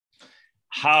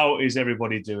How is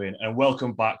everybody doing? And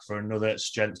welcome back for another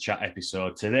Strength Chat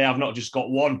episode. Today, I've not just got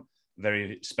one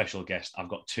very special guest, I've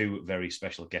got two very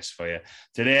special guests for you.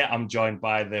 Today, I'm joined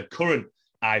by the current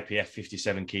IPF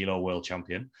 57 kilo world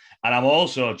champion, and I'm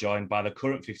also joined by the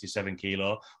current 57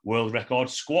 kilo world record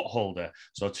squat holder.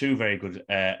 So two very good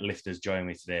lifters join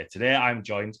me today. Today, I'm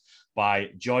joined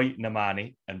by Joy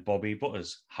Nnamani and Bobbie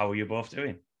Butters. How are you both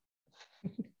doing?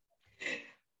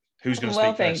 Who's going to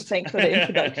speak first? Thanks for the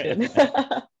introduction.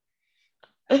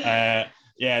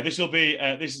 This will be.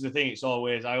 This is the thing. I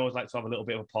always like to have a little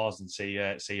bit of a pause and see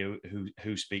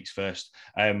who speaks first.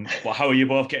 But how are you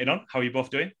both getting on? How are you both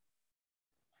doing?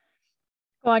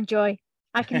 Go on, Joy.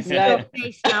 I can see your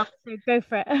face now, so go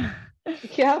for it.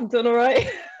 Yeah, I'm doing all right.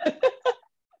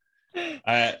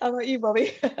 How about you,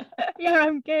 Bobbie? Yeah,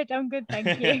 I'm good.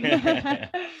 Thank you.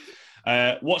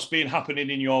 What's been happening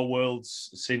in your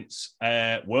worlds since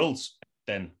Worlds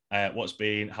then?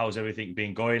 How's everything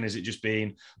been going? Has it just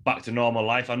been back to normal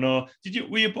life? I know,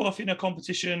 were you both in a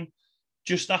competition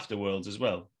just after Worlds as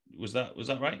well? Was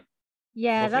that right?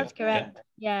 Yeah, that's correct.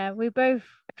 Yeah, we both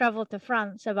travelled to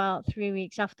France about 3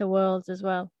 weeks after Worlds as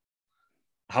well.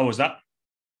 How was that?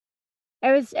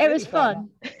 It was fun.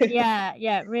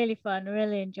 Yeah, really fun.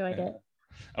 Really enjoyed it.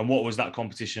 And what was that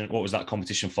competition? What was that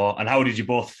competition for? And how did you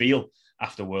both feel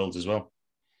after Worlds as well?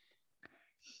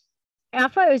 I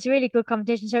thought it was a really good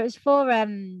competition. So it was for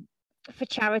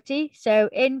charity. So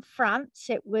in France,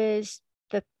 it was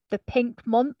the pink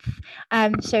month.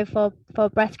 So for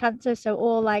breast cancer. So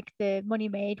all like the money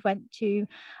made went to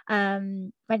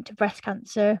breast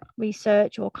cancer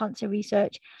research or cancer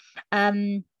research.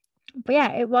 But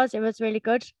yeah, it was really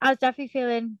good. I was definitely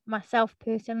feeling myself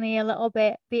personally a little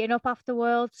bit beaten up after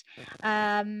Worlds.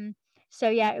 So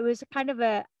yeah, it was kind of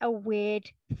a weird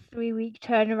 3-week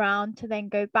turnaround to then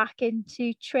go back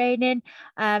into training,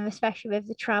 especially with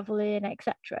the traveling,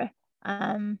 etc.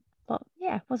 But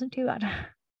yeah, it wasn't too bad.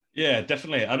 Yeah,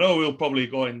 definitely. I know we'll probably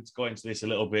go into this a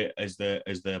little bit as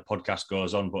the podcast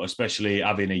goes on, but especially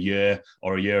having a year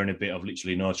and a bit of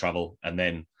literally no travel, and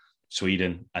then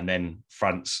Sweden and then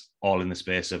France, all in the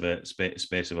space of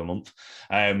a month.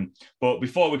 But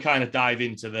before we kind of dive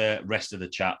into the rest of the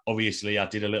chat, obviously I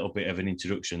did a little bit of an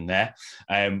introduction there.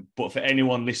 But for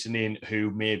anyone listening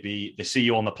who maybe they see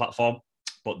you on the platform,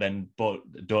 but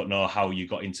don't know how you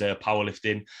got into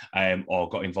powerlifting or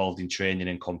got involved in training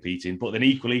and competing. But then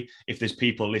equally, if there's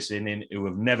people listening who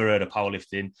have never heard of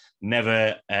powerlifting,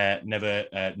 never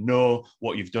know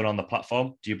what you've done on the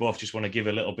platform, do you both just want to give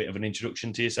a little bit of an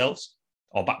introduction to yourselves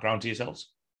or background to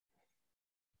yourselves?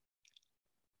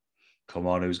 Come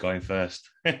on, who's going first?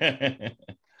 That's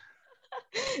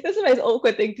the most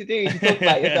awkward thing to do, to talk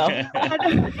about yourself.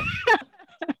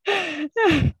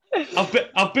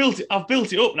 I've built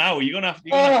it up now. You're gonna have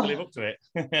to live up to it.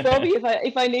 Bobbie,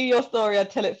 if I knew your story, I'd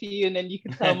tell it for you, and then you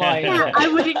can tell mine. Yeah, I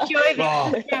would enjoy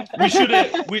that.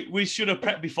 We should have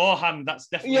prepped beforehand. That's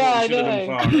definitely what we should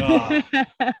have done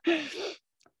before.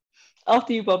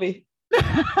 After you, Bobbie.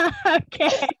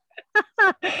 Okay.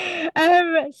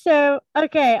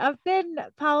 I've been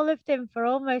powerlifting for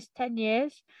almost 10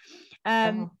 years,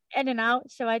 in and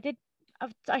out. So I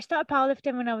started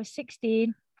powerlifting when I was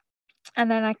 16.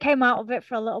 And then I came out of it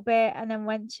for a little bit and then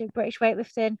went to British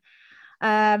weightlifting,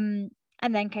 and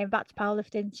then came back to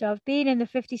powerlifting. So I've been in the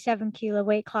 57 kilo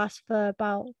weight class for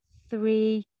about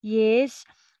 3 years.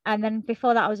 And then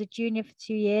before that, I was a junior for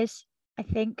 2 years, I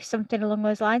think, something along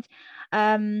those lines.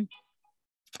 And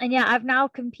yeah, I've now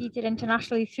competed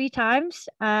internationally 3 times.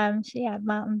 So yeah,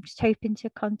 I'm just hoping to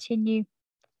continue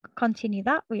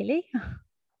that, really.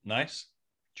 Nice.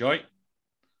 Joy?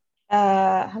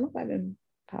 How long have I been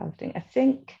powerlifting? I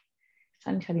think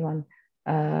 2021,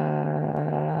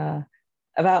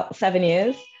 about 7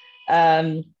 years.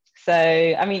 So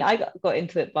I mean, I got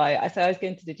into it I was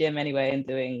going to the gym anyway and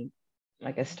doing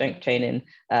like a strength training,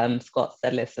 squats,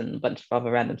 deadlifts, and a bunch of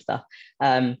other random stuff.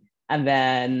 And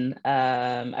then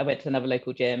I went to another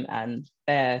local gym, and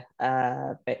there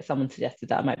someone suggested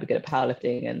that I might be good at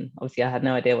powerlifting, and obviously I had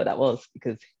no idea what that was,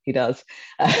 because who does?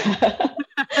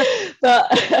 But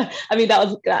I mean,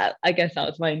 I guess that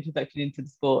was my introduction into the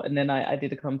sport. And then I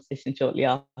did a competition shortly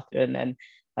after, and then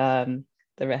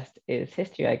the rest is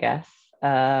history, I guess.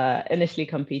 Initially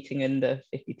competing in the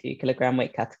 52 kilogram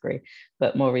weight category,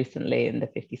 but more recently in the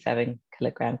 57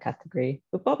 kilogram category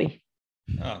with Bobbie.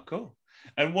 Oh, cool.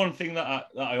 And one thing that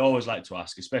I always like to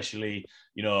ask, especially,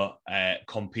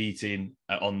 competing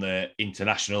on the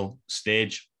international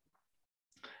stage,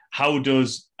 How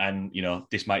does, and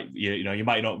this might, you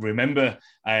might not remember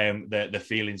the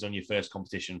feelings on your first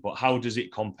competition, but how does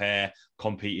it compare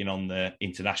competing on the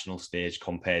international stage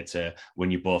compared to when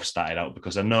you both started out?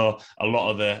 Because I know a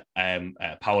lot of the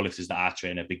powerlifters that I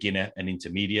train are beginner and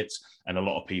intermediates, and a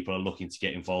lot of people are looking to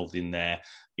get involved in their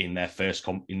first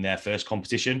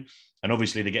competition. And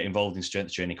obviously they get involved in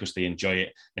strength training because they enjoy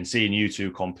it. And seeing you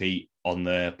two compete on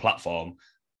the platform,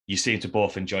 you seem to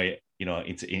both enjoy it,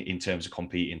 in terms of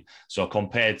competing. So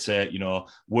compared to,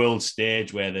 world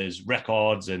stage where there's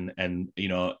records and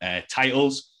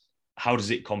titles, how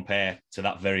does it compare to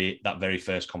that very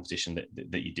first competition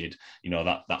that you did,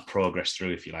 that progress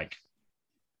through, if you like?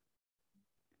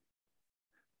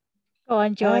 Go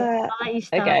on, Joy. I'll let you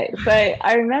start. Okay, so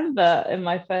I remember in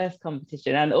my first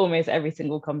competition and almost every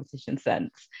single competition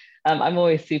since, I'm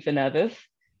always super nervous.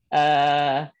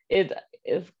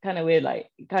 It's kind of weird,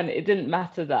 it didn't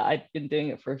matter that I'd been doing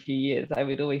it for a few years. I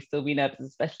would always still be nervous,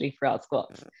 especially throughout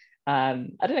squats. I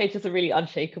don't know, it's just a really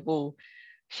unshakable,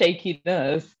 shaky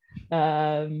nerves.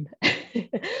 Although,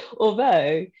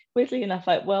 weirdly enough,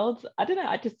 Worlds, I don't know,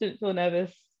 I just didn't feel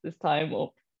nervous this time,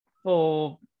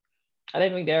 I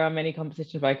don't think there are many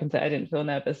competitions where I can say I didn't feel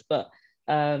nervous, but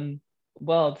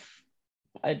Worlds,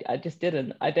 I just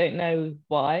didn't. I don't know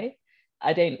why.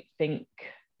 I don't think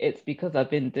it's because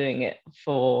I've been doing it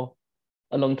for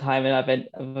a long time and I've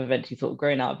eventually sort of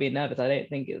grown out of being nervous. I don't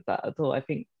think it's that at all. I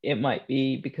think it might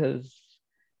be because,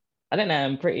 I don't know,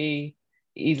 I'm pretty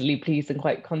easily pleased and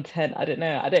quite content. I don't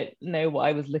know what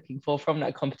I was looking for from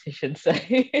that competition. So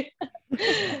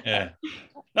yeah.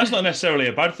 That's not necessarily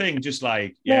a bad thing. Just no.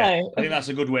 I think that's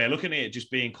a good way of looking at it, just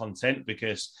being content,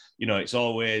 because, it's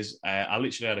always, I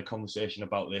literally had a conversation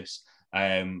about this,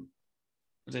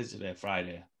 what is it today?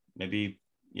 Friday, maybe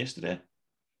yesterday?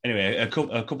 Anyway, a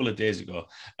couple of days ago.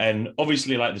 And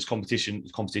obviously, there's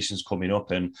competitions coming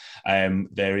up, and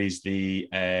there is the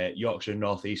Yorkshire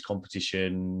North East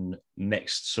competition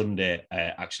next Sunday,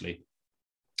 actually.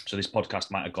 So this podcast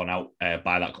might have gone out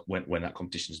by that when that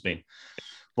competition's been.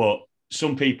 But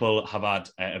some people have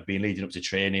been leading up to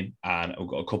training, and I've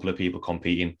got a couple of people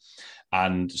competing,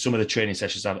 and some of the training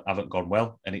sessions haven't gone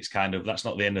well. And it's that's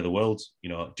not the end of the world.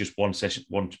 Just one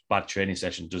bad training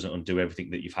session doesn't undo everything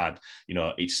that you've had.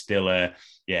 It's still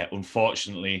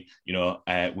unfortunately,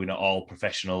 we're not all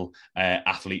professional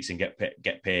athletes and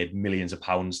get paid millions of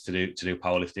pounds to do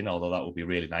powerlifting, although that would be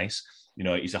really nice.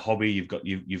 It's a hobby.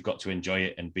 You've got to enjoy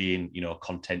it, and being,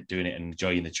 content doing it and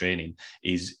enjoying the training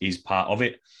is part of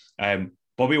it.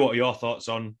 Bobbie, what are your thoughts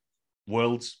on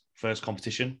World's first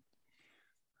competition?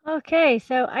 Okay,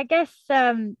 so I guess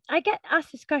I get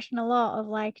asked this question a lot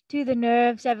of do the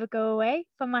nerves ever go away?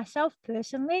 For myself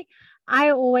personally, I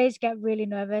always get really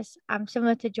nervous. I'm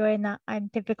similar to Joy in that I'm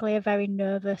typically a very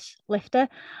nervous lifter,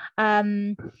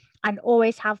 and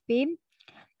always have been.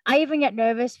 I even get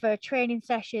nervous for training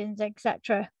sessions,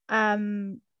 etc.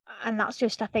 And that's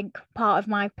just, I think, part of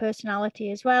my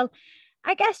personality as well.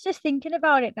 I guess just thinking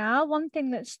about it now, one thing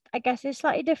that's, I guess, is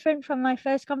slightly different from my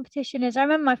first competition is I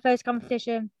remember my first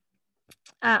competition,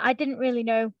 I didn't really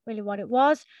know what it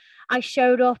was. I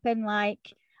showed up in I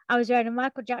was wearing a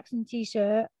Michael Jackson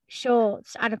t-shirt,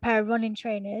 shorts, and a pair of running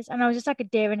trainers, and I was just like a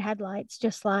deer in headlights,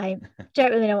 just don't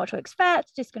really know what to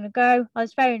expect, just gonna go. I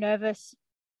was very nervous,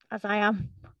 as I am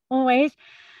always.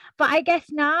 But I guess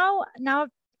now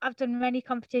I've done many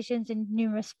competitions in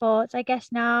numerous sports. I guess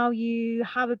now you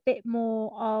have a bit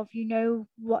more of,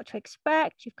 what to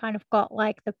expect. You've kind of got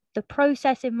the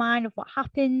process in mind of what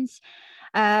happens.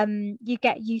 You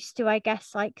get used to, I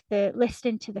guess, the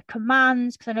listening to the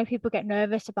commands, because I know people get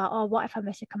nervous about, oh, what if I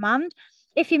miss a command?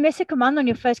 If you miss a command on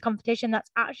your first competition, that's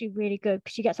actually really good,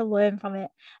 because you get to learn from it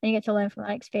and you get to learn from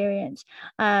that experience.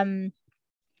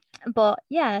 But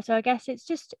yeah, so I guess it's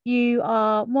just you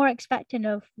are more expecting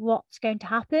of what's going to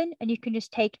happen, and you can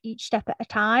just take each step at a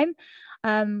time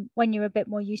when you're a bit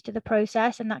more used to the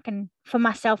process. And that can, for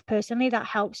myself personally, that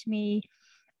helps me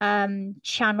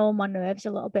channel my nerves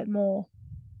a little bit more.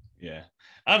 Yeah.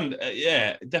 And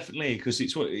definitely, because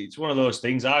it's one of those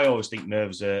things. I always think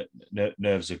nerves are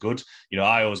good.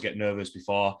 I always get nervous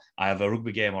before I have a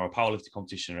rugby game or a powerlifting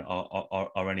competition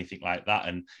or anything like that.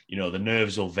 And the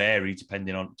nerves will vary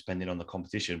depending on the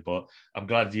competition. But I'm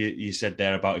glad you said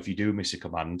there about if you do miss a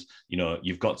command,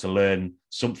 you've got to learn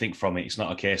something from it. It's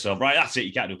not a case of, right, that's it,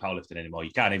 you can't do powerlifting anymore.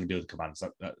 You can't even do the commands.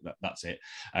 That's it.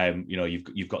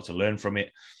 You've got to learn from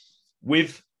it.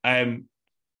 With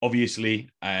obviously,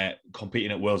 competing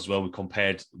at Worlds as well, we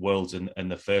compared Worlds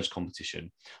and the first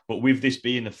competition. But with this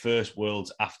being the first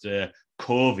Worlds after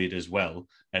COVID as well,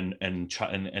 and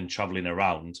traveling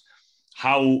around,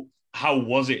 how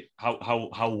was it?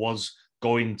 How was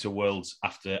going to Worlds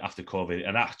after COVID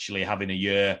and actually having a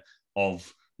year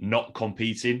of not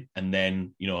competing and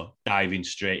then, you know, diving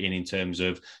straight in terms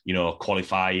of, you know,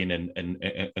 qualifying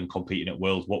and competing at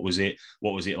Worlds? What was it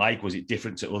like? Was it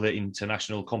different to other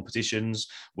international competitions?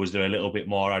 Was there a little bit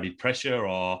more added pressure,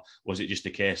 or was it just a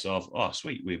case of, oh,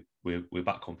 sweet, we're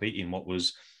back competing? What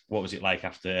was it like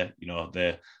after, you know,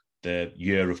 the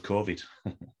year of COVID?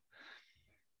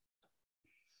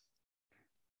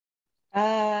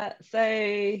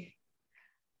 So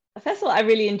first of all, I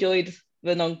really enjoyed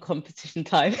the non-competition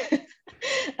time.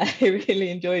 I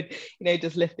really enjoyed, you know,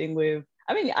 just lifting with,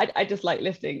 I mean, I just like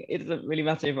lifting. It doesn't really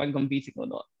matter if I'm competing or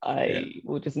not. I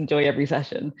will just enjoy every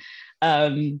session.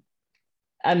 And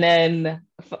then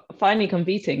finally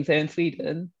competing, so in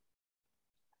Sweden,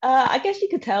 I guess you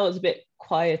could tell it was a bit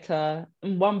quieter.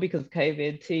 One, because of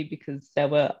COVID, two, because there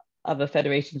were other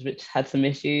federations which had some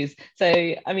issues.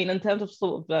 So, I mean, in terms of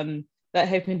sort of that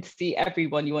hoping to see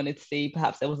everyone you wanted to see,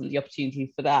 perhaps there wasn't the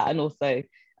opportunity for that. And also,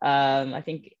 I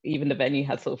think even the venue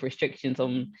had sort of restrictions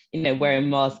on, you know, wearing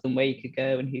masks and where you could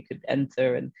go and who could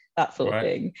enter and that sort of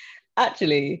thing.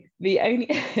 Actually, the only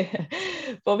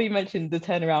Bobbie mentioned the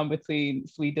turnaround between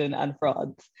Sweden and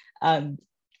France, and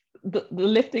the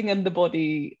lifting and the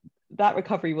body, that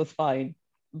recovery was fine,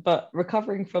 but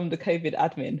recovering from the COVID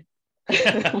admin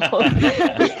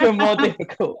was more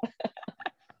difficult.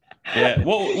 Yeah,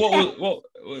 what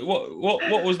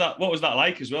was that? What was that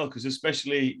like as well? Because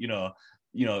especially, you know,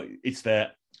 it's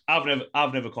I've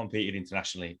never competed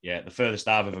internationally. Yeah, the furthest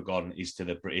I've ever gone is to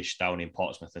the British down in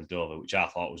Portsmouth and Dover, which I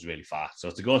thought was really far.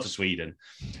 So to go to Sweden,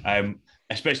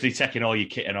 especially taking all your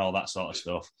kit and all that sort of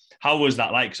stuff, how was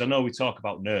that like? Because I know we talk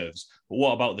about nerves, but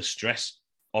what about the stress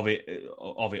of it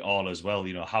all as well?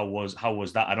 You know, how was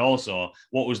that? And also,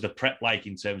 what was the prep like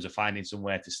in terms of finding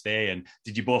somewhere to stay? And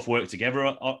did you both work together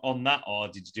on that, or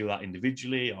did you do that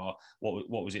individually, or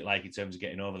what was it like in terms of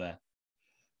getting over there?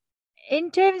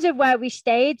 In terms of where we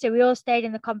stayed, so we all stayed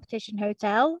in the competition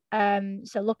hotel.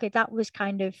 So luckily that was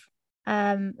kind of,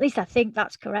 at least I think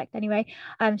that's correct anyway.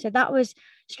 So that was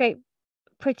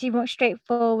pretty much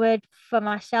straightforward for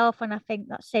myself, and I think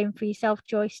that's same for yourself,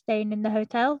 Joyce, staying in the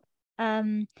hotel.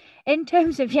 In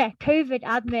terms of COVID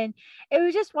admin, it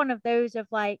was just one of those of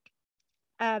like,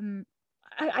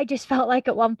 I just felt like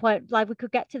at one point, like we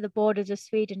could get to the borders of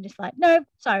Sweden, just like, no,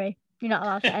 sorry, you're not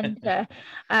allowed to enter.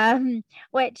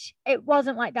 Which it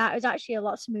wasn't like that. It was actually a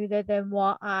lot smoother than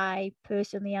what I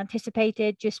personally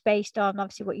anticipated, just based on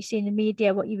obviously what you see in the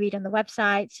media, what you read on the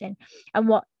websites, and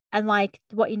what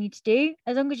you need to do.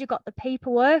 As long as you've got the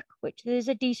paperwork, which there's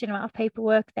a decent amount of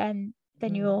paperwork, then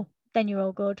you're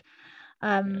all good.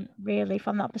 Really,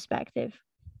 from that perspective.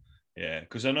 Yeah,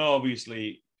 because I know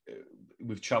obviously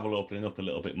with travel opening up a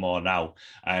little bit more now,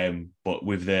 but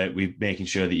with making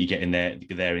sure that you're getting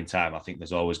there in time, I think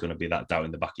there's always going to be that doubt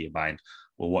in the back of your mind.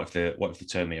 Well, what if they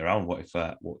turn me around? What if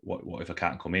I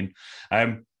can't come in?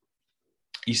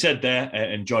 You said there,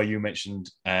 and Joy, you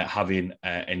mentioned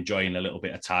enjoying a little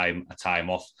bit of time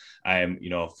off, you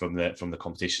know, from the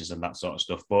competitions and that sort of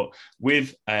stuff. But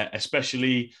with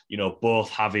especially, you know, both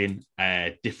having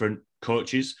different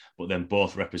coaches, but then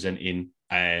both representing,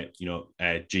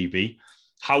 GB.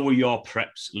 How were your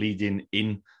preps leading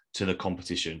in to the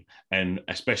competition, and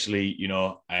especially, you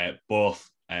know, both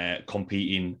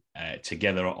competing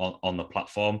together on the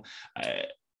platform?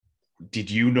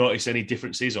 Did you notice any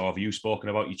differences, or have you spoken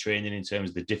about your training in terms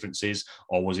of the differences,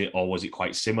 or was it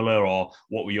quite similar, or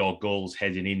what were your goals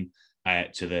heading in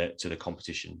to the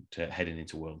competition, to heading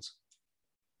into Worlds?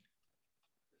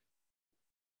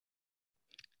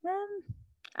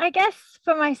 I guess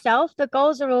for myself, the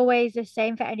goals are always the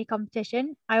same for any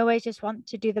competition. I always just want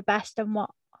to do the best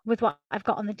with what I've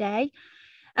got on the day.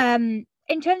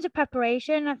 In terms of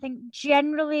preparation, I think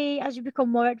generally as you become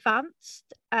more advanced,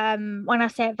 when I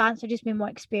say advanced, I just mean more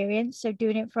experienced. So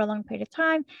doing it for a long period of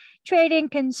time, trading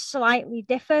can slightly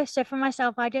differ. So for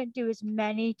myself, I don't do as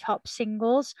many top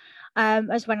singles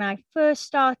as when I first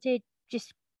started,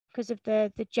 just because of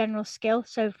the general skill.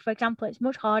 So for example, it's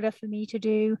much harder for me to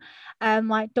do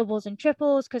like doubles and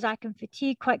triples because I can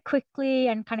fatigue quite quickly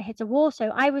and kind of hit a wall. So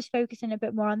I was focusing a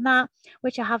bit more on that,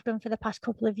 which I have done for the past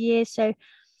couple of years. So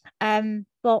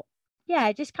but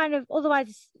yeah, just kind of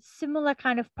otherwise similar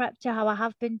kind of prep to how I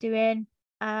have been doing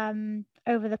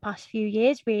over the past few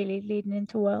years, really leading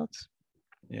into Worlds.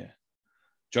 Yeah.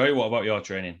 Joy, what about your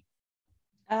training?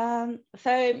 So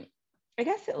I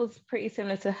guess it was pretty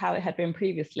similar to how it had been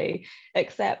previously,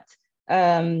 except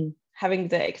having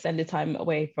the extended time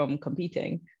away from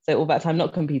competing. So all that time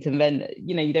not competing, then,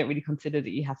 you know, you don't really consider that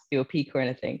you have to do a peak or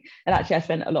anything. And actually I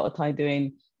spent a lot of time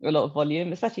doing a lot of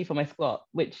volume, especially for my squat,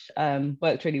 which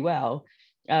worked really well.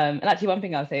 And actually, one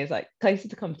thing I'll say is like closer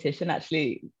to competition,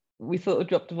 actually, we sort of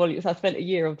dropped the volume. So I spent a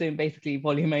year of doing basically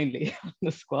volume only on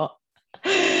the squat.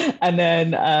 And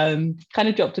then kind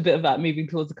of dropped a bit of that moving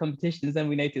towards the competitions. Then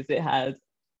we noticed it had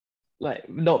like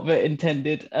not the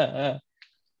intended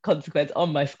consequence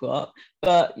on my squat.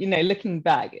 But, you know, looking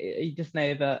back, you just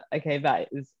know that, okay, that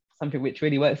is something which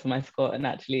really works for my squat. And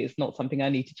actually, it's not something I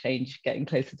need to change getting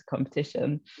closer to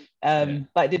competition. But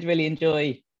I did really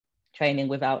enjoy training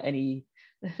without any.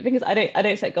 The thing is, I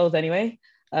don't set goals anyway.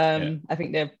 I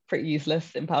think they're pretty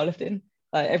useless in powerlifting.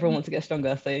 Everyone wants to get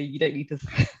stronger, so you don't need to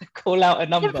call out a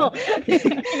number.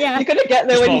 Yeah, you're gonna get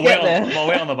there just when you get there. More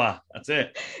weight on the bar. That's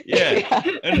it. Yeah.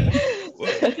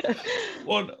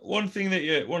 And one thing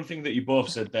that you both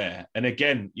said there, and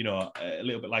again, you know, a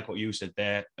little bit like what you said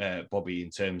there, Bobbie, in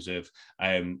terms of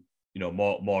you know,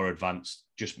 more advanced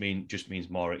just means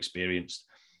more experienced.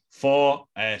 For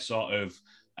sort of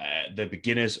the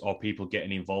beginners or people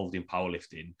getting involved in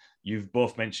powerlifting, you've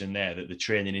both mentioned there that the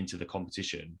training into the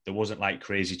competition, there wasn't like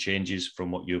crazy changes from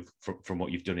what you've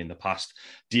done in the past.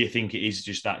 Do you think it is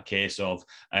just that case of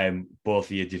both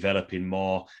of you developing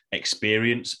more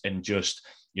experience and just,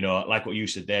 you know, like what you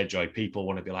said there, Joy, people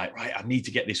want to be like, right, I need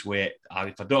to get this weight.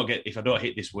 If I don't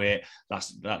hit this weight,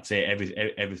 that's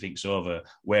it. Everything's over.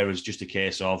 Whereas just a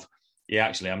case of, yeah,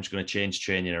 actually, I'm just going to change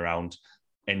training around,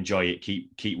 enjoy it,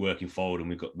 keep working forward,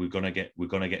 and we're gonna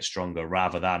get stronger,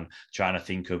 rather than trying to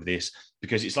think of this,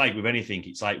 because it's like with anything,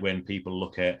 it's like when people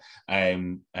look at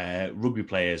rugby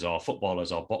players or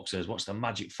footballers or boxers, what's the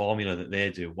magic formula that they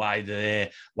do? Why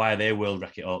are they world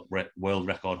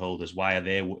record holders? Why are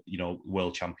they, you know,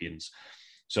 world champions?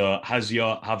 So have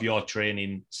your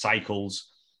training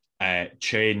cycles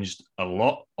changed a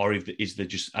lot, or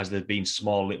has there been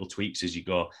small little tweaks as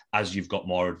you've got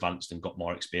more advanced and got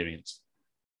more experienced?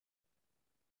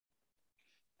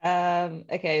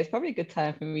 Okay, it's probably a good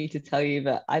time for me to tell you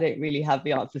that I don't really have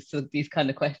the answers to these kind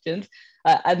of questions.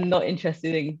 I'm not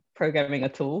interested in programming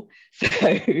at all. So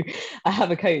I have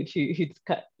a coach who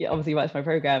obviously writes my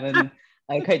program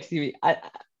and coaches me.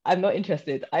 I'm not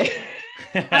interested. I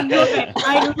love it.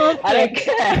 I don't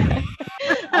care.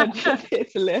 I'm just here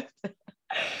to lift.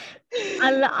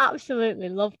 I absolutely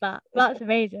love that. That's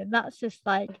amazing. That's just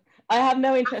like, I have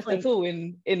no interest at all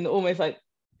in almost like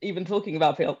even talking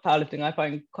about powerlifting. I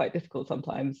find quite difficult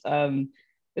sometimes.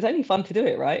 It's only fun to do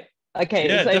it, right? Okay,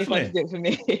 yeah, it's only definitely fun to do it for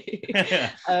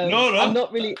me. No. I'm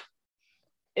not really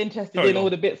interested in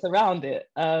all the bits around it.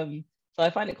 So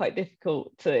I find it quite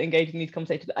difficult to engage in these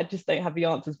conversations. I just don't have the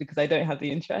answers because I don't have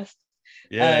the interest.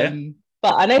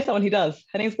 But I know someone who does.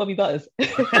 Her name's Bobbie Butters.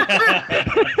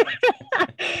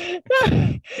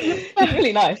 She's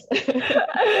really nice.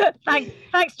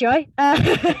 Thanks, Joy.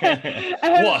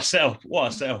 What a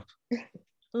setup.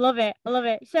 Love it.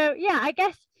 So yeah, I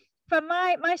guess from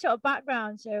my sort of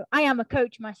background, so I am a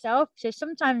coach myself, so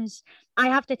sometimes I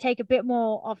have to take a bit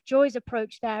more of Joy's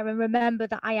approach there and remember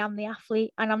that I am the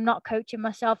athlete and I'm not coaching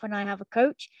myself and I have a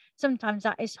coach. Sometimes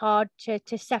that is hard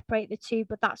to separate the two,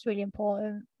 but that's really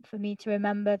important for me to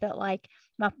remember that, like,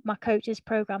 my coach has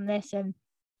programmed this, and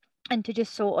to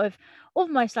just sort of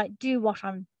almost like do what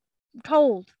I'm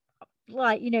told,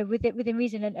 like, you know, within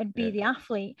reason, and be the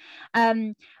athlete.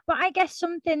 But I guess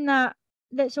something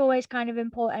that's always kind of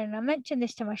important, and I mention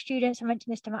this to my students, I mention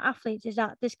this to my athletes, is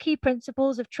that there's key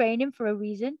principles of training for a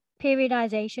reason.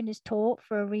 Periodization is taught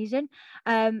for a reason,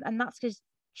 and that's because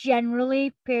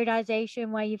generally periodization,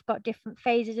 where you've got different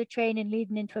phases of training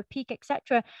leading into a peak,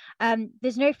 etc.,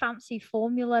 there's no fancy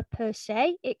formula per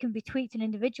se. It can be tweaked and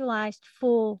individualized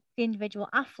for the individual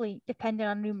athlete depending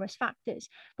on numerous factors,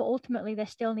 but ultimately there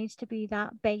still needs to be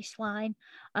that baseline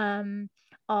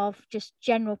of just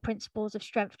general principles of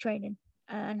strength training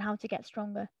and how to get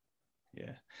stronger.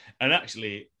 Yeah, and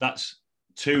actually that's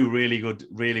two really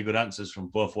good answers from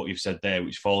both what you've said there,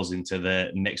 which falls into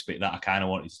the next bit that I kind of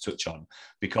wanted to touch on,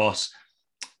 because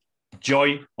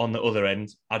Joy on the other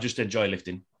end, I just enjoy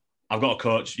lifting. I've got a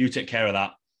coach, you take care of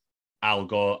that. I'll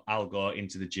go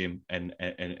into the gym and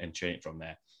train it from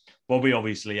there. Bobbie,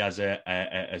 obviously as a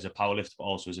powerlifter, but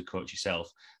also as a coach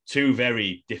yourself, two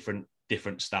very different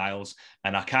styles.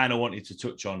 And I kind of wanted to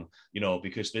touch on, you know,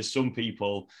 because there's some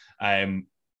people,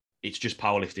 it's just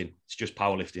powerlifting. It's just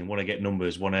powerlifting. Want to get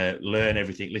numbers. Want to learn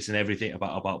everything. Listen to everything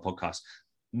about podcasts.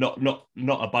 Not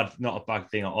a bad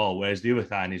thing at all. Whereas the other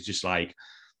kind is just like,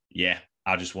 yeah,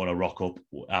 I just want to rock up.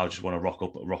 I just want to rock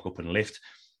up and lift.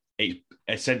 It's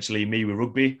essentially me with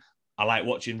rugby. I like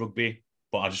watching rugby,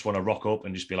 but I just want to rock up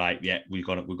and just be like, yeah, we're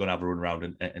gonna have a run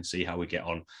around and see how we get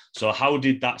on. So how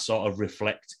did that sort of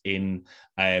reflect in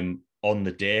on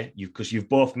the day? Because you've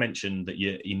both mentioned that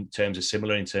you're in terms of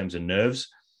similar in terms of nerves,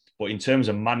 but in terms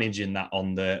of managing that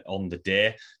on the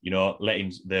day,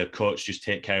 letting the coach just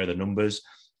take care of the numbers.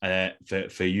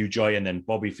 For you, Joy, and then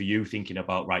Bobbie, for you, thinking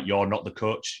about, right, you're not the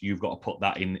coach, you've got to put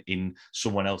that in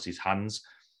someone else's hands.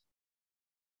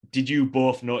 Did you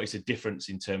both notice a difference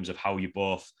in terms of how you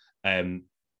both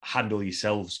handle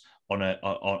yourselves on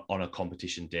a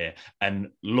competition day? And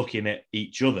looking at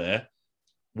each other,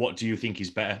 what do you think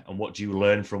is better, and what do you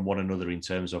learn from one another in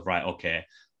terms of, right, okay,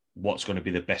 what's going to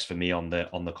be the best for me on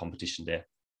the competition day?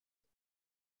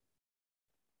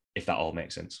 If that all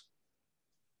makes sense.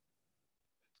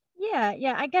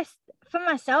 Yeah. I guess for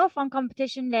myself on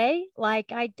competition day,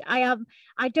 like I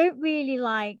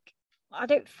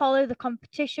don't follow the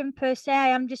competition per se. I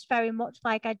am just very much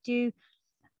like, I do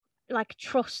like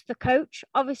trust the coach.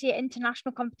 Obviously at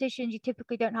international competitions, you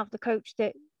typically don't have the coach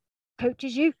that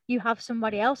coaches you. You have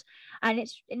somebody else, and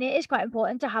it is quite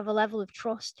important to have a level of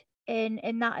trust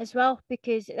in that as well,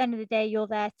 because at the end of the day, you're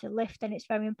there to lift, and it's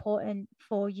very important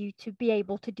for you to be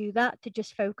able to do that, to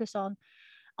just focus on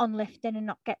lifting and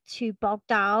not get too bogged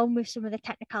down with some of the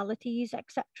technicalities,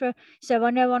 etc. So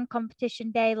I know on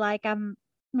competition day, like, I'm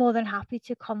more than happy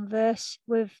to converse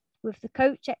with the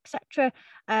coach, etc.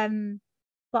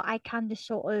 But I can just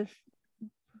sort of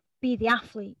be the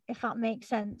athlete, if that makes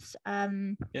sense.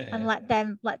 And let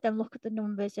them look at the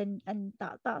numbers and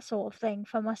that sort of thing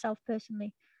for myself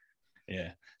personally.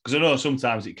 Yeah, because I know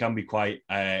sometimes it can be quite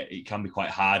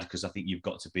hard, because I think you've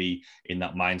got to be in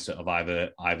that mindset of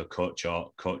either coach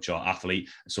or athlete.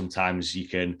 Sometimes you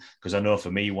can, because I know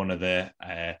for me, one of the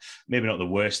maybe not the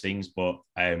worst things, but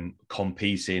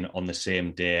competing on the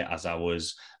same day as I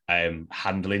was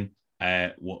handling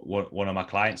one of my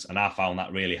clients, and I found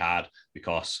that really hard,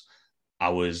 because I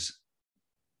was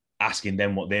asking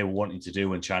them what they were wanting to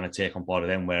do and trying to take on board of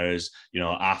them. Whereas,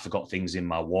 I forgot things in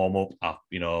my warm up. I,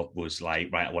 was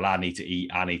like, right, well, I need to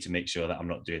eat. I need to make sure that I'm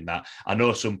not doing that. I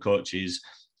know some coaches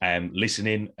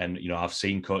listening, and, I've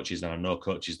seen coaches and I know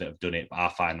coaches that have done it, but I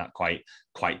find that quite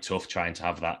tough, trying to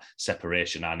have that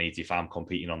separation. If I'm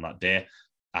competing on that day,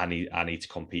 I need to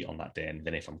compete on that day. And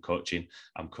then if I'm coaching,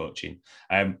 I'm coaching.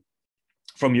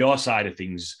 From your side of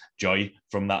things, Joy,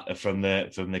 from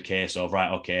the case of,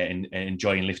 right, okay, and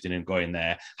enjoying lifting and going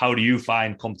there, how do you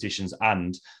find competitions?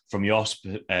 And from your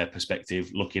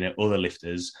perspective, looking at other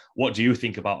lifters, what do you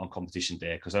think about on competition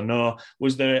day? Because I know,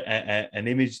 was there an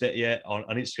image that you on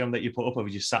Instagram that you put up, or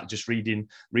you just sat just reading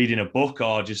a book,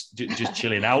 or just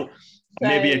chilling out? So,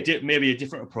 maybe a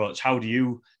different approach. How do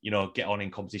you get on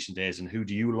in competition days, and who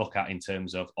do you look at in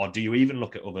terms of, or do you even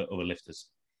look at other lifters?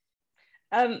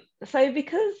 So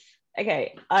because,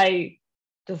 okay, I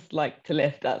just like to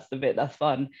lift, that's the bit that's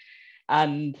fun.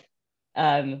 And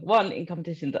one, in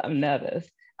competitions, I'm nervous.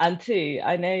 And two,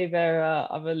 I know there are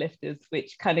other lifters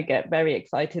which kind of get very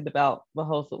excited about the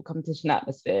whole sort of competition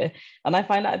atmosphere. And I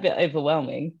find that a bit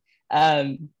overwhelming,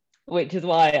 which is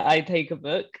why I take a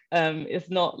book. It's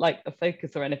not like a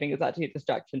focus or anything, it's actually a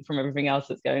distraction from everything else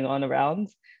that's going on around.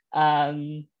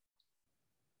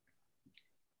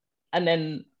 And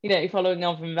then, following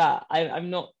on from that,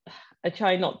 I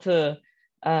try not to,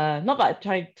 not that I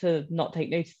try to not take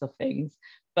notice of things,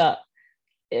 but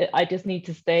I just need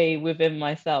to stay within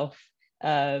myself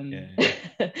for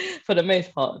the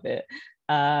most part of it.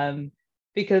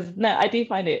 Because no, I do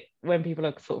find it when people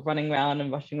are sort of running around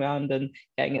and rushing around and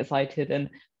getting excited and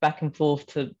back and forth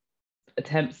to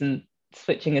attempts and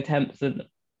switching attempts and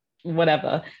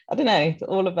whatever. I don't know,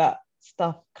 all of that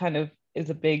stuff kind of is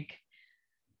a big,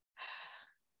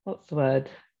 what's the word?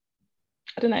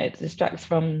 I don't know, it distracts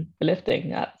from the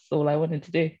lifting. That's all I wanted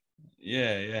to do.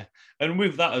 Yeah. And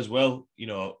with that as well,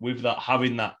 with that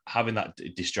having that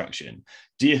distraction,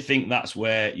 do you think that's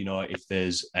where, if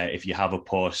there's if you have a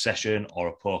poor session or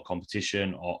a poor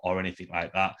competition or anything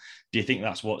like that, do you think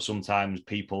that's what sometimes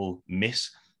people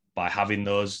miss by having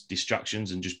those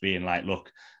distractions and just being like,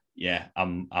 look, yeah,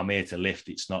 I'm here to lift.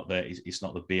 It's not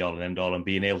the be all and end all, and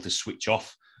being able to switch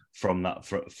off from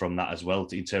that as well,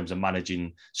 in terms of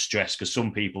managing stress, because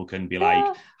some people can be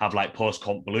have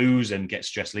post-comp blues and get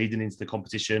stress leading into the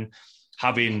competition.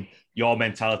 Having your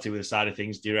mentality with the side of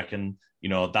things, do you reckon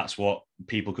that's what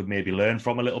people could maybe learn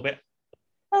from a little bit?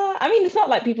 I mean, it's not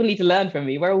like people need to learn from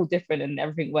me. We're all different and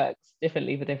everything works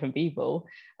differently for different people.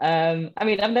 I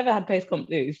mean, I've never had post-comp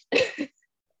blues.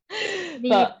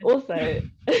 But also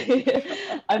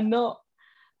I'm not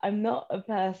a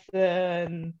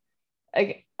person,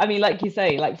 I mean, like you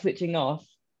say, like switching off.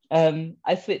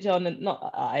 I switch on and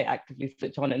not, I actively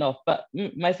switch on and off, but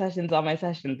my sessions are my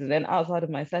sessions. And then outside of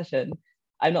my session,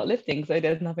 I'm not lifting. So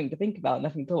there's nothing to think about,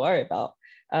 nothing to worry about.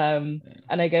 And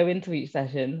I go into each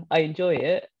session, I enjoy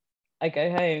it, I go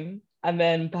home, and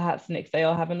then perhaps the next day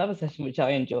I'll have another session which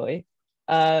I enjoy.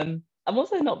 I'm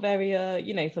also not very,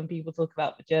 some people talk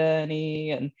about the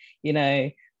journey and,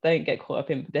 don't get caught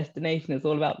up in the destination. It's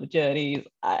all about the journeys.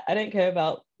 I don't care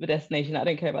about the destination. I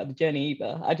don't care about the journey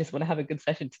either. I just want to have a good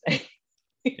session today.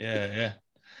 Yeah.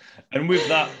 And with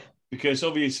that, because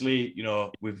obviously,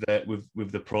 with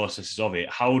the processes of it,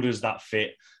 how does that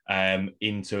fit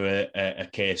into a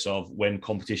case of when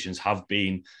competitions have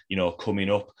been, coming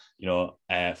up,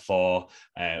 for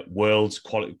worlds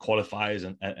qualifiers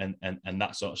and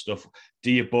that sort of stuff? Do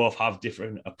you both have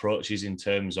different approaches in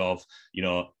terms of,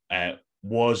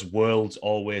 was worlds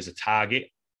always a target,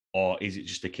 or is it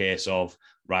just a case of,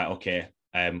 right, okay,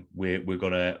 we're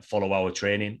going to follow our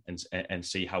training and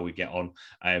see how we get on?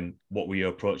 What were your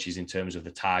approaches in terms of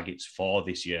the targets for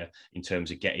this year, in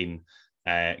terms of getting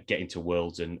to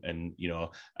worlds and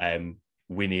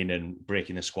winning and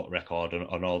breaking the squat record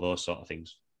and all those sort of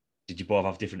things? Did you both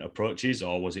have different approaches,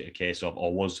 or was it a case of,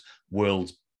 or was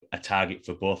worlds a target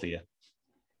for both of you?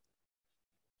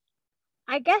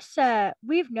 I guess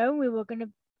we've known we were going to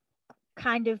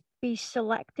kind of be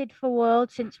selected for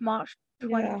Worlds since March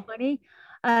 2020.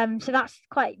 So that's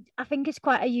I think it's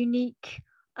quite a unique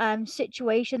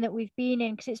situation that we've been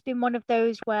in, because it's been one of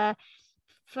those where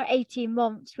for 18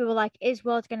 months we were like, is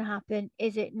Worlds going to happen?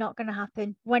 Is it not going to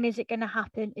happen? When is it going to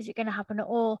happen? Is it going to happen at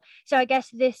all? So I guess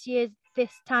this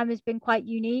time has been quite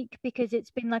unique, because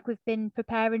it's been like we've been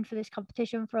preparing for this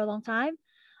competition for a long time.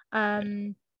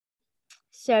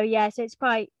 So it's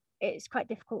quite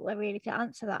difficult really to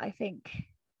answer that, I think.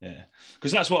 Yeah,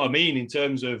 because that's what I mean in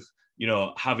terms of,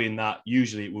 having that.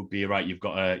 Usually it would be, right, you've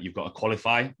got to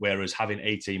qualify, whereas having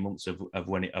 18 months of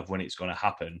when it's going to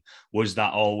happen, was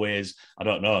that always, I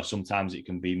don't know, sometimes it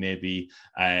can be maybe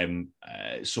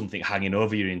something hanging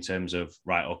over you in terms of,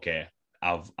 right, okay,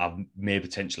 I've may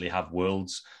potentially have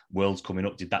worlds coming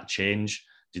up. Did that change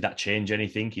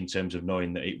anything in terms of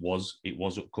knowing that it was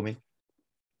upcoming?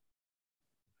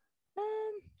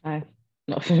 No,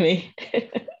 not for me.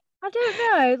 I don't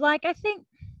know. Like, I think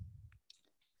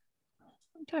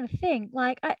I'm trying to think.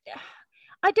 Like, I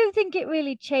don't think it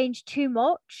really changed too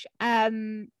much.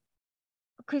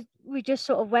 Because we just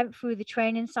sort of went through the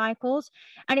training cycles,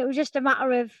 and it was just a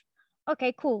matter of,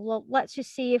 okay, cool. Well, let's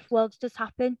just see if Worlds does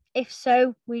happen. If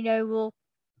so, we know we'll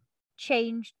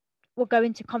change. We'll go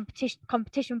into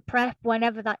competition prep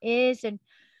whenever that is, and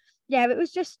it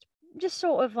was just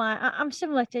sort of like, I'm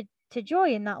similar to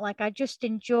Joy in that, like, I just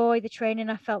enjoy the training.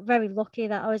 I felt very lucky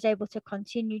that I was able to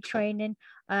continue training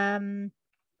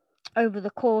over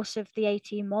the course of the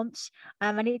 18 months,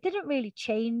 and it didn't really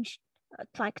change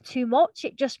like too much.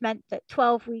 It just meant that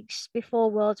 12 weeks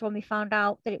before Worlds, when we found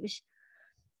out that it was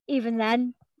even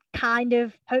then kind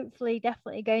of hopefully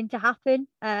definitely going to happen,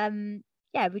 we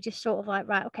just sort of like,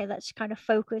 right, okay, let's kind of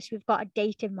focus. We've got a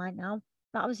date in mind now.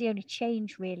 That was the only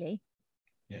change really.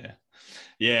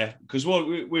 Yeah, because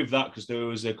with that, because there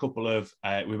was a couple of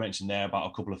we mentioned there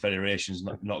about a couple of federations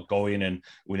not going, and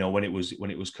we know when it was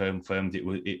confirmed,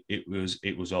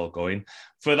 it was all going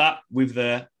for that. With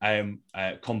the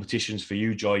competitions for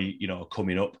you, Joy,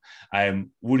 coming up,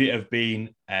 would it have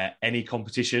been any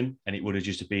competition, and it would have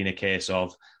just been a case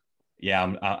of,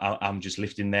 I'm just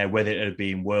lifting there, whether it had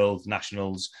been World,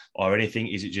 Nationals, or anything?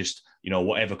 Is it just,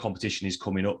 whatever competition is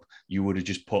coming up, you would have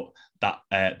just put that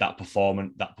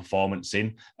performance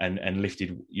in and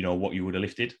lifted, what you would have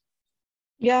lifted?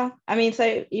 Yeah, I mean,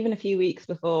 so even a few weeks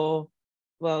before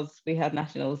Worlds, we had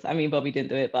Nationals. I mean, Bobbie didn't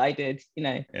do it, but I did.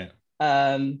 It's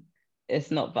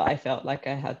not that I felt like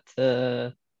I had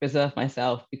to reserve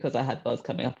myself because I had Worlds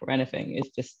coming up or anything. It's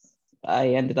just I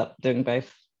ended up doing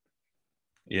both.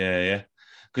 Yeah,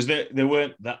 because they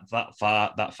weren't that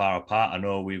far apart. I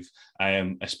know we've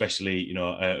especially,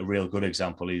 a real good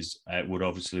example would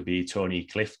obviously be Tony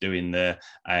Cliff doing the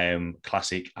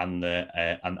classic and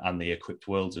the equipped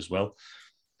worlds as well.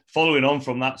 Following on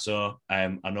from that, so I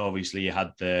know obviously you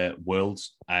had the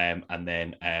worlds, and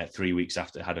then 3 weeks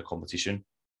after had a competition.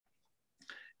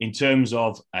 In terms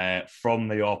of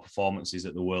from your performances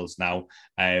at the worlds now,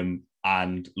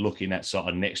 and looking at sort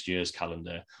of next year's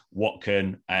calendar, what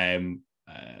can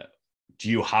do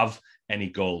you have any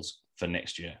goals for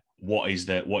next year? What is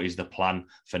the plan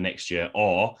for next year,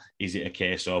 or is it a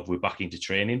case of we're back into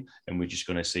training and we're just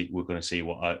going to see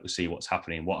what's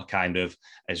happening? What are kind of,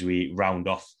 as we round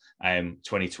off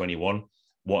 2021,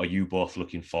 what are you both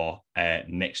looking for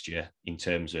next year in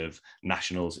terms of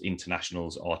nationals,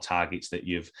 internationals, or targets that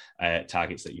you've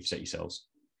set yourselves?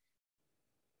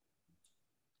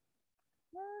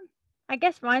 I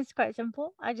guess mine's quite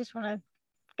simple. I just want to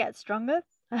get stronger.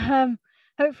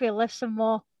 hopefully lift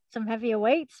some heavier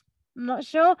weights. I'm not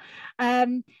sure.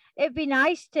 It'd be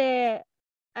nice to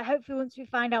hopefully once we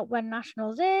find out when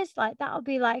nationals is, like that'll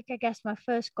be like I guess my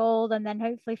first goal, and then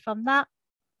hopefully from that,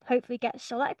 hopefully get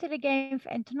selected again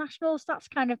for internationals. That's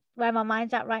kind of where my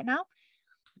mind's at right now.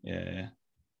 Yeah.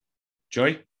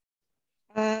 Joy?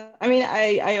 I mean,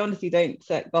 I honestly don't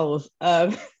set goals. I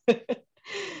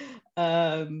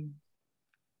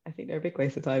think they're a big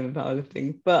waste of time in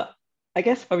powerlifting, but I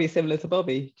guess probably similar to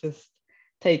Bobbie, just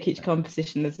take each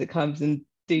competition as it comes and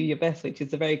do your best, which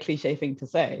is a very cliche thing to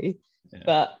say,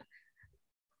 but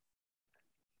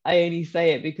I only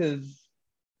say it because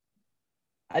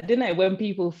I don't know, when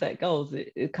people set goals,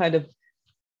 it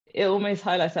almost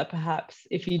highlights that perhaps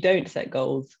if you don't set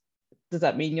goals, does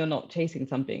that mean you're not chasing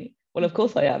something? Well, of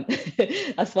course I am.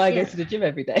 That's why I go to the gym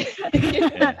every day.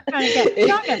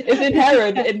 It's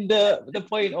inherent in the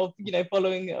point of,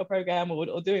 following a program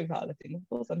or doing powerlifting. Of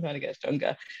course I'm trying to get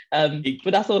stronger.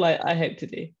 But that's all I hope to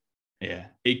do. Yeah,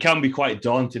 it can be quite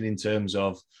daunting in terms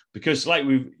of, because like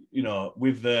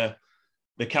with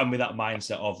there can be that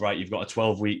mindset of, right, you've got a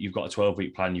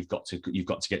 12-week plan, you've got to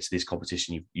get to this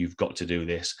competition, you've got to do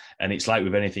this. And it's like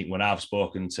with anything, when I've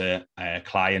spoken to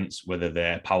clients, whether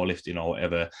they're powerlifting or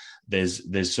whatever,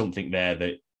 there's something there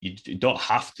that you don't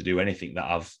have to do anything that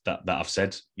I've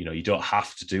said. You don't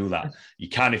have to do that. You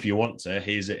can if you want to.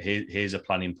 Here's a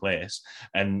plan in place,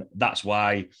 and that's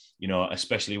why,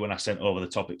 especially when I sent over the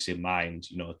topics in mind,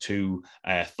 two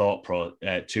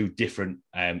different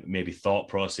maybe thought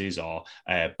processes or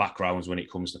backgrounds when it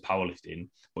comes to powerlifting.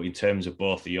 But in terms of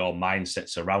both of your mindset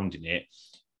surrounding it,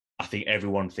 I think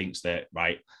everyone thinks that,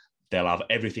 right, they'll have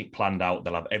everything planned out.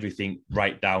 They'll have everything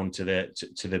right down to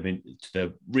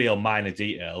the real minor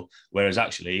detail. Whereas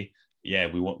actually,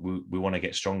 we want to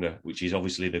get stronger, which is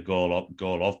obviously the goal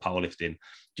of powerlifting.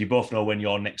 Do you both know when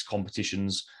your next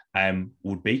competitions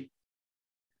would be?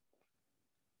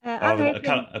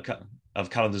 Have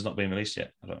calendars not been released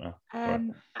yet? I don't know.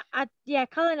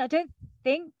 Calendar. I don't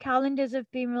think calendars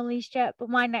have been released yet, but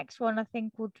my next one I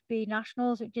think would be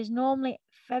nationals, which is normally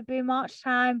February, March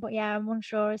time. But I'm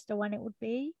unsure as to when it would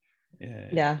be.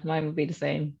 Yeah, mine would be the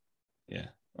same. Yeah.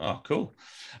 Oh, cool.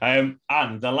 And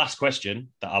the last question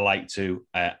that I like to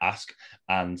ask,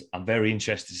 and I'm very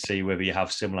interested to see whether you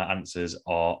have similar answers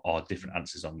or different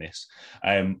answers on this.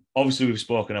 Obviously, we've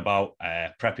spoken about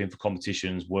prepping for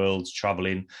competitions, worlds,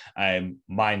 traveling,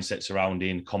 mindset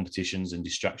surrounding competitions and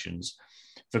distractions.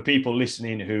 For people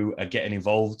listening who are getting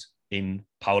involved in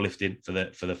powerlifting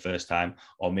for the first time,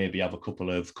 or maybe have a couple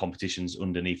of competitions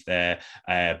underneath their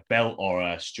belt, or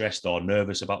are stressed or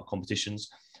nervous about competitions,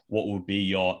 what would be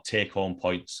your take-home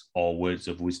points or words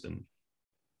of wisdom?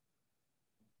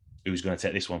 Who's going to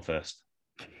take this one first?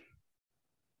 I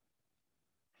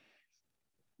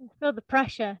feel the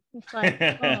pressure. It's like,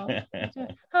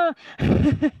 oh.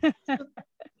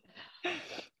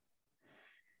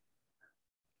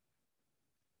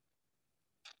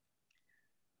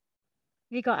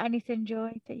 Have you got anything,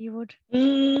 Joy, that you would?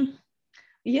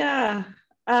 Yeah.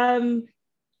 I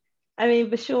mean,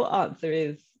 the short answer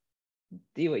is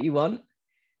do what you want.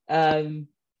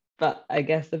 But I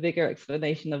guess the bigger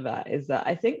explanation of that is that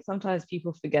I think sometimes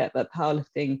people forget that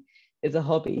powerlifting is a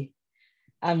hobby.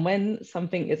 And when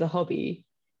something is a hobby,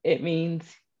 it means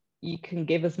you can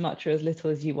give as much or as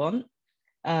little as you want.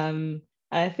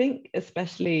 I think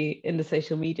especially in the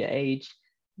social media age,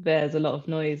 there's a lot of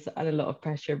noise and a lot of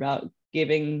pressure about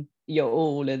giving your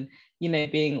all and,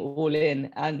 being all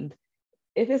in. And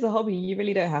if it's a hobby, you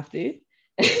really don't have to.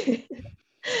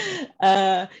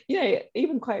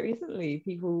 Even quite recently,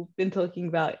 people have been talking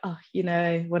about,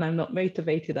 when I'm not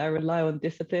motivated, I rely on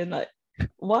discipline. Like,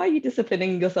 why are you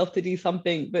disciplining yourself to do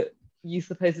something that you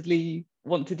supposedly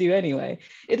want to do anyway?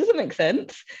 It doesn't make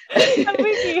sense.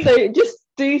 So just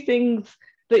do things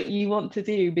that you want to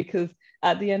do, because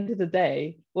at the end of the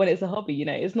day, when it's a hobby,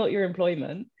 it's not your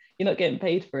employment. You're not getting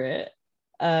paid for it.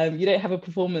 You don't have a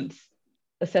performance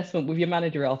assessment with your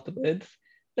manager afterwards.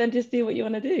 Then just do what you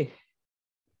want to do.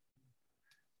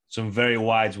 Some very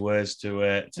wise words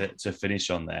to finish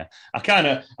on there. I kind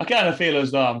of feel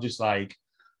as though I'm just like,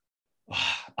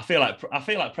 I feel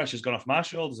like pressure's gone off my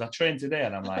shoulders. I trained today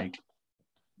and I'm like,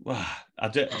 wow,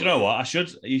 do you know what?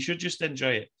 You should just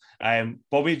enjoy it.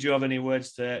 Bobbie, do you have any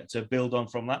words to build on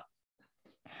from that?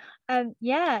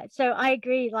 So I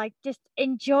agree. Like, just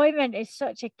enjoyment is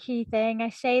such a key thing. I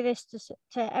say this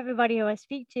to everybody who I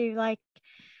speak to. Like,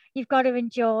 you've got to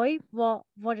enjoy what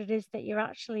it is that you're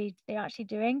actually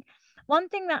doing. One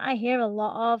thing that I hear a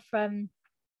lot of from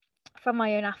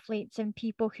my own athletes and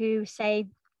people who say,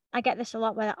 I get this a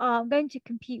lot, where I'm going to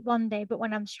compete one day, but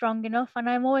when I'm strong enough, and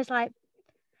I'm always like,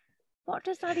 what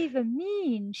does that even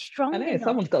mean? Strong I know, enough.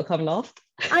 someone's got to come last.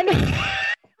 I know.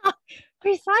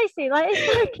 Precisely. Like,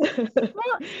 it's like,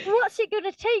 what's it going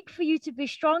to take for you to be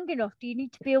strong enough? Do you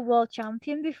need to be a world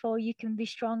champion before you can be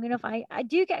strong enough? I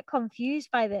do get confused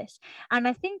by this. And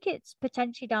I think it's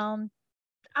potentially down,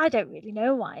 I don't really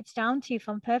know why it's down to, if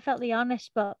I'm perfectly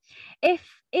honest. But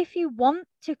if you want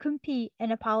to compete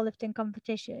in a powerlifting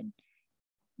competition,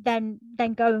 then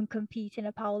go and compete in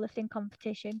a powerlifting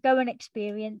competition. Go and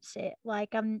experience it.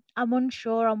 Like, I'm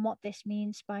unsure on what this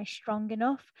means by strong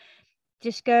enough.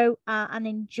 Just go and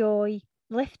enjoy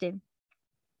lifting.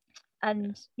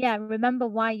 And yeah, remember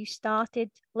why you started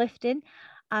lifting,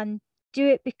 and do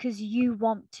it because you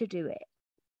want to do it.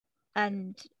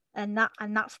 And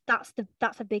that's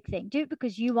a big thing. Do it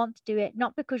because you want to do it,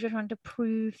 not because you're trying to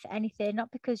prove anything,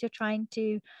 not because you're trying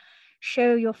to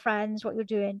show your friends what you're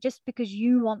doing, just because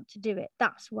you want to do it.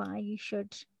 That's why you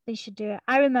should do it.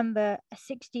 I remember a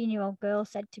 16-year-old girl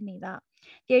said to me that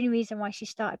the only reason why she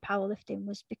started powerlifting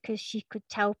was because she could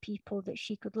tell people that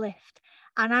she could lift.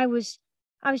 And I was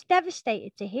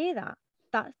devastated to hear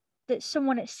that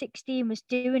someone at 16 was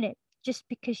doing it just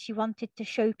because she wanted to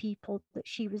show people that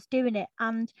she was doing it.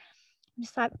 And I'm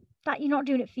just like, that you're not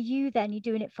doing it for you, then you're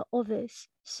doing it for others.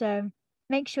 So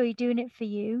make sure you're doing it for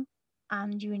you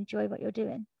and you enjoy what you're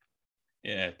doing.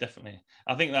 Yeah, definitely.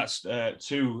 I think that's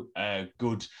two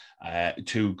good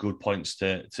points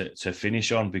to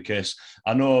finish on, because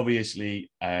I know obviously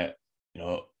other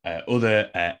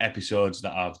episodes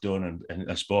that I've done and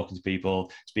I've spoken to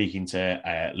people, speaking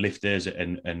to lifters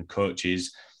and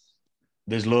coaches.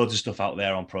 There's loads of stuff out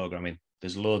there on programming.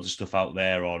 There's loads of stuff out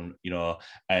there on,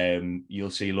 you'll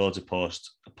see loads of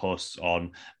posts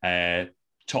on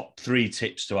top 3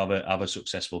 tips to have a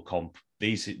successful comp.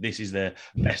 This is the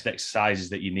best exercises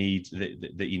that you need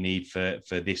for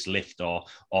this lift or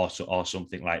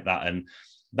something like that. And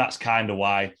that's kind of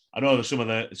why I know there's some of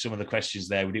the questions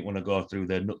there. We didn't want to go through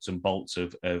the nuts and bolts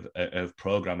of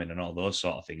programming and all those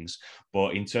sort of things.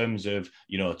 But in terms of,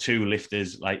 2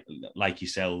 lifters like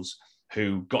yourselves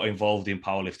who got involved in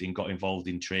powerlifting, got involved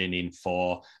in training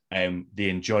for the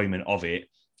enjoyment of it,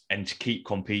 and to keep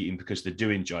competing because they do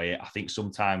enjoy it. I think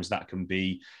sometimes that can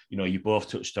be, you both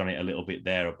touched on it a little bit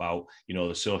there about,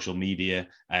 the social media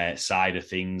side of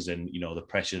things and, the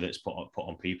pressure that's put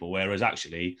on people. Whereas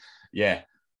actually, I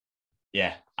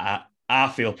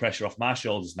feel pressure off my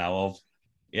shoulders now of,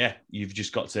 you've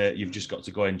just got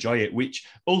to go enjoy it, which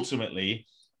ultimately,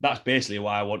 that's basically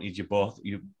why I wanted you both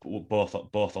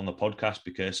on the podcast,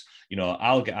 because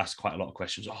I'll get asked quite a lot of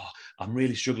questions. Oh, I'm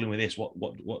really struggling with this.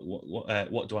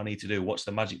 What do I need to do? What's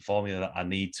the magic formula that I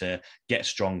need to get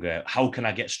stronger? How can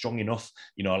I get strong enough?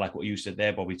 Like what you said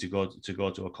there, Bobbie, to go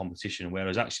to a competition.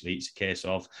 Whereas actually, it's a case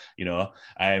of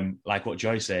like what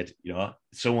Joy said.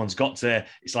 Someone's got to.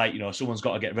 It's like someone's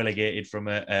got to get relegated from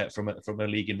a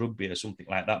league in rugby or something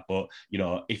like that. But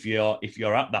if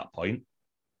you're at that point.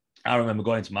 I remember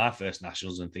going to my first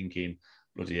nationals and thinking,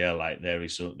 bloody hell, like there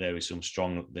is some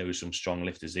strong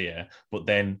lifters here. But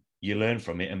then you learn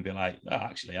from it and be like, oh,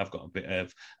 actually, I've got a bit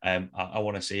of I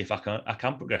want to see if I can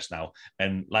progress now.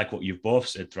 And like what you've both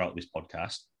said throughout this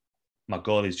podcast, my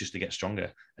goal is just to get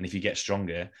stronger. And if you get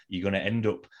stronger, you're going to end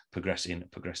up progressing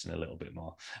a little bit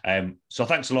more. So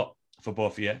thanks a lot for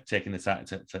both of you taking the time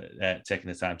to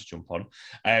jump on.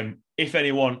 If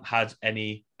anyone had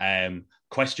any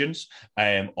questions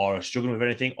or are struggling with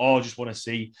anything, or just want to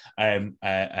see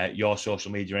your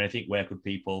social media or anything, where could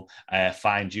people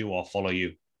find you or follow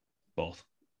you both?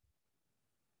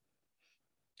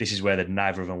 This is where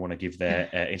neither of them want to give their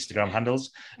Instagram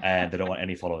handles, and they don't want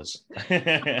any followers.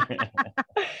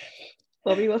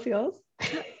 Bobbie, what's yours?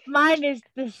 Mine is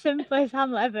the simplest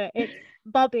handle ever. It's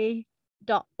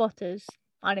Bobbie.butters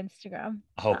on Instagram.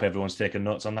 I hope everyone's taking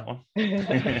notes on that one.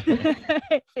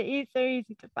 It's so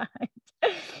easy to find.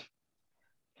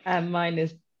 And mine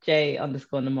is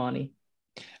J_Nnamani.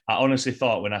 I honestly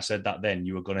thought when I said that then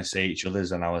you were going to say each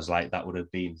other's, and I was like, that would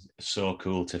have been so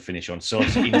cool to finish on. So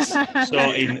in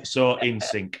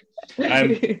sync.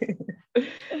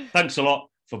 Thanks a lot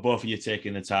for both of you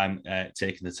taking the time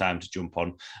to jump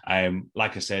on.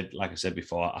 Like I said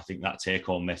before, I think that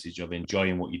take-home message of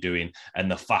enjoying what you're doing, and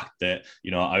the fact that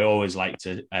I always like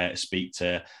to speak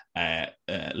to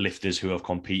lifters who have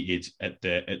competed at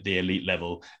the elite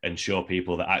level and show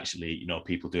people that actually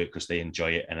people do it because they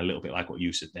enjoy it, and a little bit like what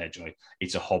you said there, Joy.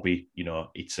 It's a hobby.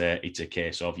 It's a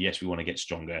case of, yes, we want to get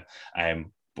stronger.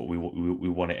 But we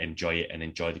want to enjoy it and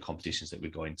enjoy the competitions that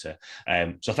we're going to.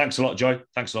 So thanks a lot, Joy.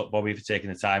 Thanks a lot, Bobbie, for taking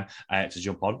the time to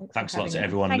jump on. Thanks a lot to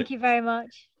everyone. Thank you very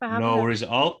much for having us. No worries at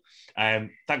all.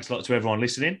 Thanks a lot to everyone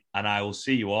listening, and I will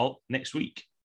see you all next week.